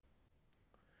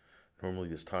Normally,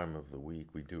 this time of the week,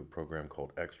 we do a program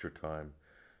called Extra Time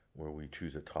where we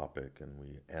choose a topic and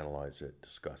we analyze it,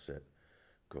 discuss it,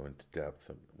 go into depth.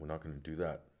 And we're not going to do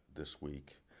that this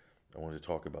week. I wanted to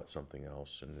talk about something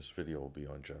else, and this video will be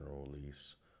on general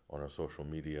release on our social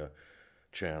media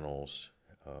channels.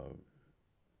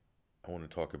 I want to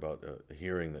talk about a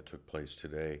hearing that took place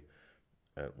today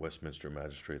at Westminster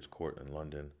Magistrates Court in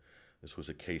London. This was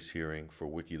a case hearing for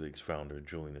WikiLeaks founder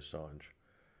Julian Assange.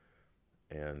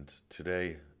 And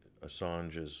today,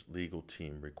 Assange's legal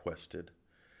team requested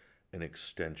an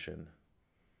extension,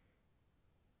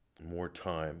 more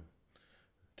time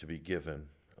to be given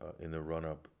in the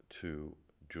run-up to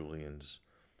Julian's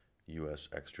U.S.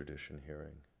 extradition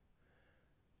hearing.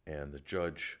 And the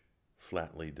judge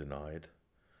flatly denied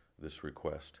this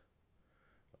request.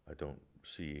 I don't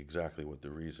see exactly what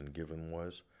the reason given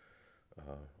was.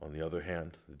 On the other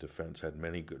hand, the defense had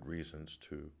many good reasons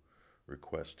to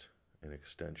request an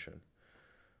extension.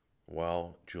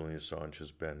 While Julian Assange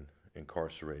has been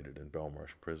incarcerated in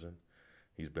Belmarsh prison,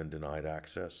 he's been denied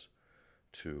access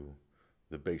to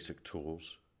the basic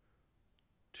tools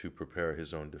to prepare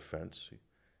his own defense.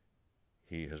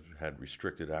 He has had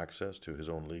restricted access to his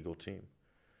own legal team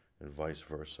and vice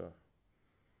versa.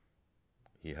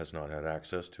 He has not had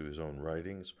access to his own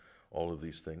writings, all of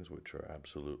these things which are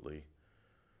absolutely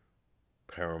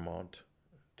paramount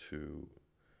to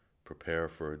prepare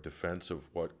for a defense of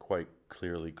what quite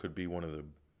clearly could be one of the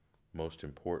most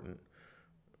important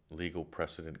legal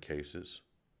precedent cases,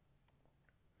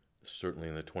 certainly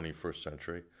in the 21st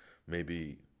century,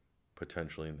 maybe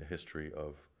potentially in the history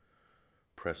of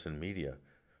press and media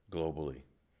globally.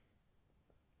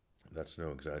 That's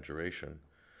no exaggeration,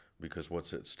 because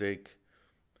what's at stake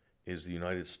is the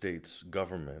United States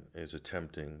government is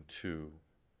attempting to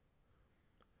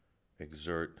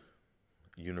exert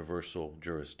universal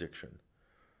jurisdiction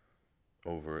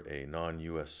over a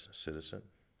non-U.S. citizen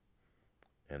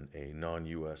and a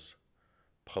non-U.S.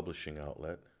 publishing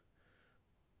outlet,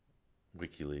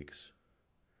 WikiLeaks.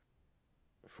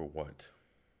 For what?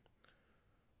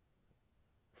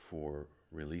 For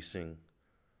releasing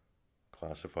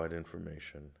classified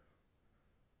information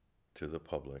to the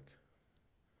public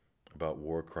about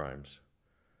war crimes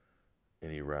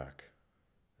in Iraq,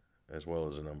 as well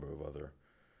as a number of other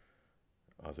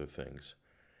things.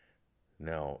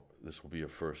 Now, this will be a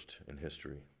first in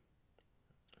history.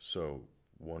 So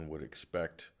one would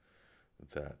expect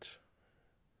that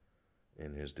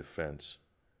in his defense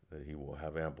that he will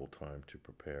have ample time to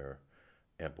prepare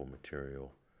ample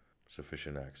material,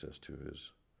 sufficient access to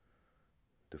his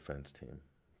defense team.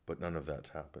 But none of that's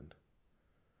happened.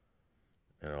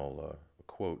 And I'll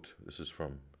quote, this is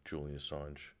from Julian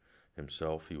Assange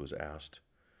himself. He was asked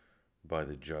by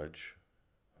the judge,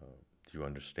 do you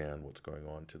understand what's going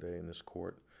on today in this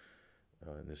court,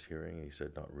 in this hearing? And he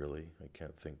said, not really. I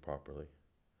can't think properly.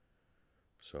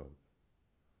 So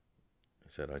he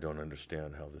said, I don't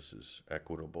understand how this is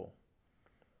equitable.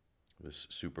 This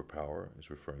superpower, is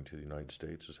referring to the United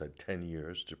States, has had 10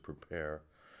 years to prepare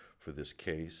for this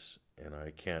case, and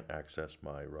I can't access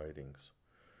my writings.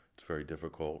 It's very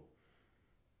difficult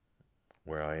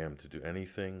where I am to do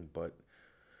anything, but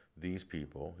these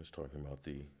people, he's talking about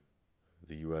the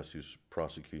U.S. who's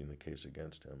prosecuting the case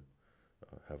against him,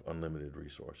 have unlimited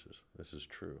resources. This is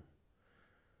true.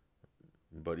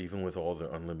 But even with all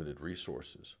their unlimited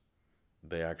resources,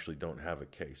 they actually don't have a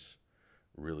case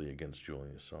really against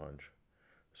Julian Assange.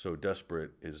 So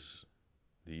desperate is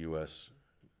the U.S.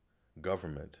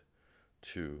 government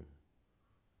to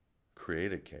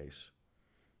create a case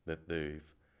that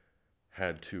they've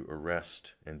had to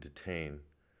arrest and detain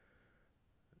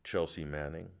Chelsea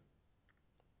Manning.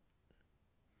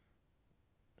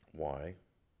 Why?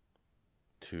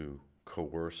 To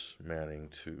coerce Manning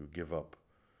to give up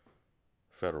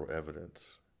federal evidence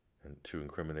and to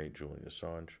incriminate Julian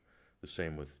Assange. The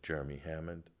same with Jeremy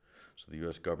Hammond. So the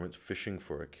U.S. government's fishing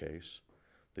for a case.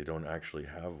 They don't actually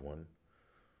have one.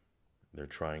 They're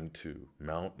trying to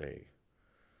mount a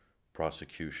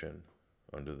prosecution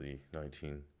under the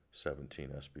 1917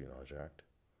 Espionage Act,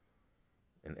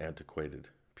 an antiquated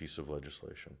piece of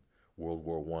legislation, World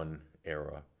War I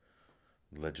era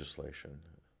legislation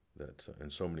that in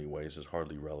so many ways is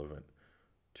hardly relevant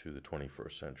to the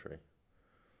 21st century.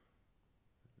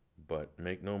 But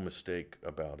make no mistake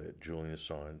about it, Julian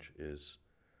Assange is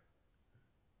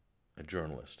a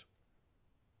journalist.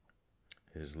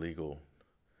 His legal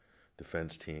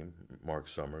defense team, Mark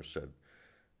Summers, said,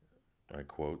 I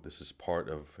quote, this is part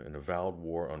of an avowed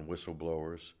war on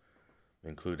whistleblowers,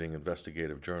 including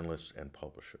investigative journalists and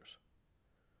publishers.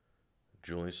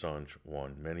 Julian Assange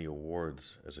won many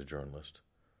awards as a journalist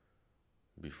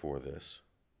before this.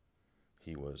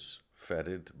 He was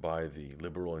feted by the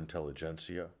liberal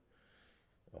intelligentsia.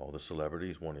 All the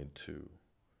celebrities wanted to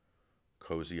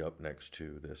cozy up next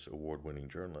to this award-winning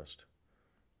journalist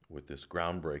with this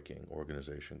groundbreaking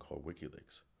organization called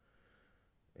WikiLeaks.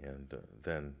 And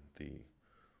then the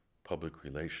public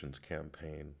relations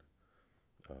campaign,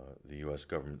 the U.S.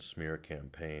 government smear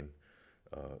campaign,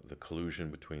 the collusion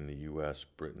between the U.S.,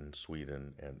 Britain,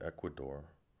 Sweden, and Ecuador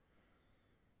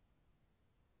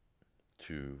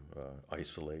to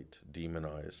isolate,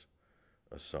 demonize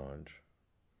Assange.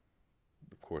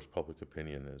 Of course, public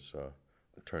opinion is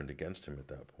turned against him at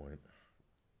that point.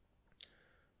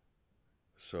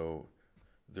 So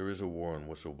there is a war on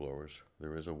whistleblowers.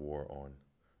 There is a war on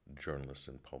journalists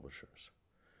and publishers.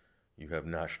 You have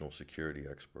national security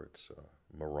experts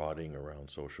marauding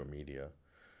around social media,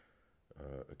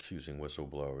 accusing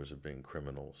whistleblowers of being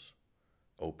criminals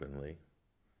openly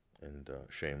and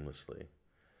shamelessly.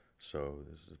 So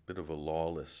there's a bit of a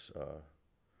lawless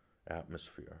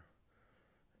atmosphere.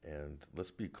 And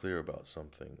let's be clear about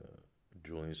something.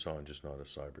 Julian Assange is not a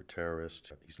cyber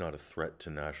terrorist. He's not a threat to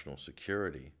national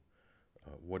security.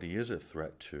 What he is a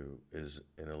threat to is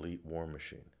an elite war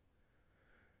machine.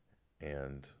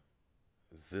 And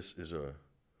this is a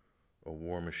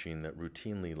war machine that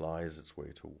routinely lies its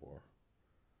way to war.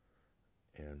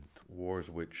 And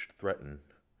wars which threaten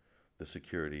the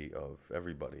security of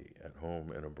everybody at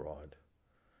home and abroad.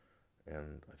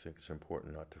 And I think it's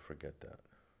important not to forget that.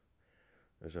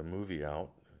 There's a movie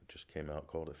out, it just came out,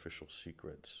 called Official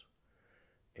Secrets.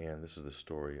 And this is the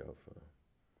story of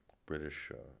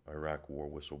British Iraq War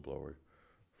whistleblower,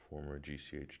 former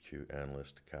GCHQ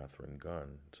analyst Catherine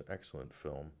Gunn. It's an excellent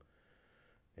film.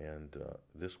 And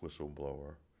this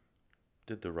whistleblower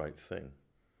did the right thing,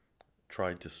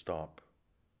 tried to stop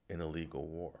an illegal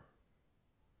war.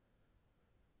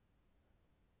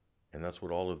 And that's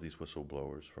what all of these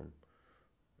whistleblowers, from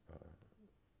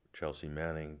Chelsea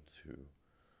Manning to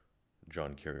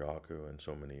John Kiriakou and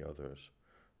so many others,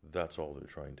 that's all they're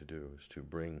trying to do, is to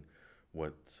bring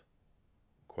what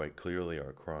quite clearly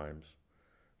are crimes,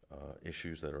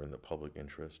 issues that are in the public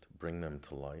interest, bring them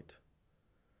to light.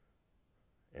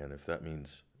 And if that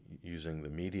means using the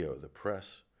media or the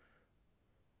press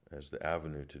as the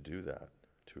avenue to do that,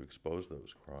 to expose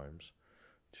those crimes,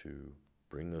 to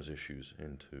bring those issues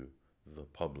into the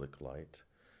public light,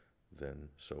 then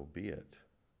so be it.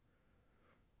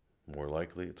 More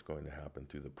likely it's going to happen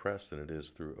through the press than it is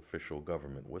through official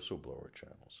government whistleblower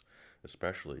channels,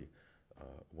 especially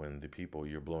when the people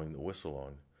you're blowing the whistle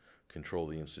on control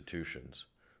the institutions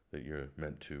that you're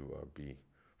meant to be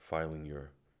filing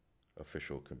your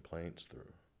official complaints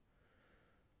through.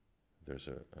 There's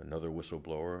another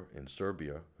whistleblower in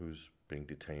Serbia who's being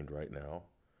detained right now.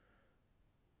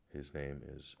 His name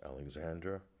is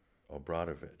Alexander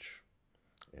Obradovic,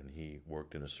 and he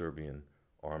worked in a Serbian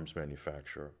arms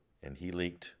manufacturer, and he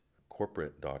leaked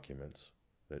corporate documents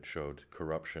that showed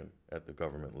corruption at the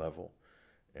government level.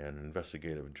 And an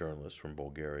investigative journalist from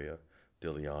Bulgaria,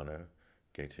 Dilyana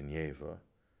Gaitanyeva,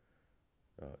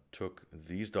 took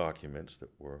these documents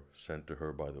that were sent to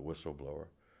her by the whistleblower,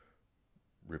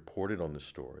 reported on the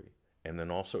story, and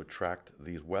then also tracked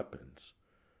these weapons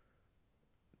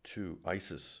to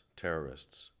ISIS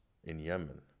terrorists in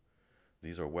Yemen.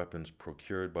 These are weapons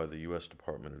procured by the U.S.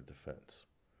 Department of Defense.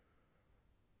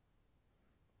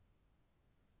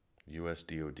 U.S.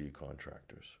 DoD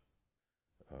contractors.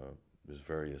 There's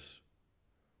various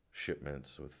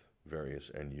shipments with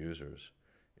various end users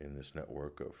in this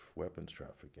network of weapons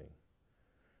trafficking.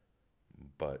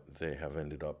 But they have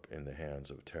ended up in the hands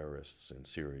of terrorists in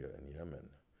Syria and Yemen.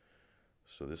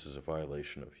 So this is a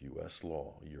violation of U.S.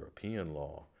 law, European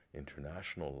law,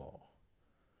 international law.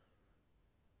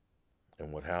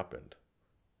 And what happened?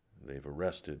 They've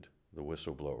arrested the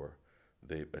whistleblower.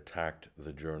 They've attacked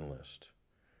the journalist.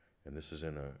 And this is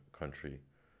in a country,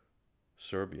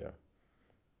 Serbia.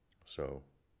 So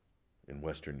in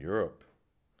Western Europe,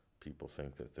 people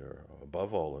think that they're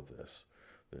above all of this,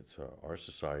 that our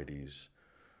societies,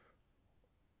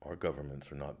 our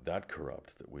governments are not that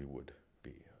corrupt that we would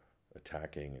be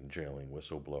attacking and jailing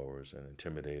whistleblowers and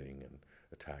intimidating and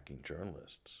attacking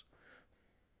journalists.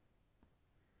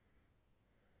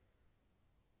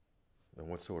 And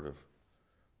what sort of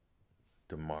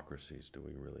democracies do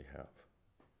we really have?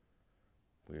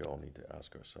 We all need to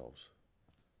ask ourselves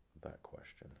that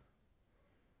question.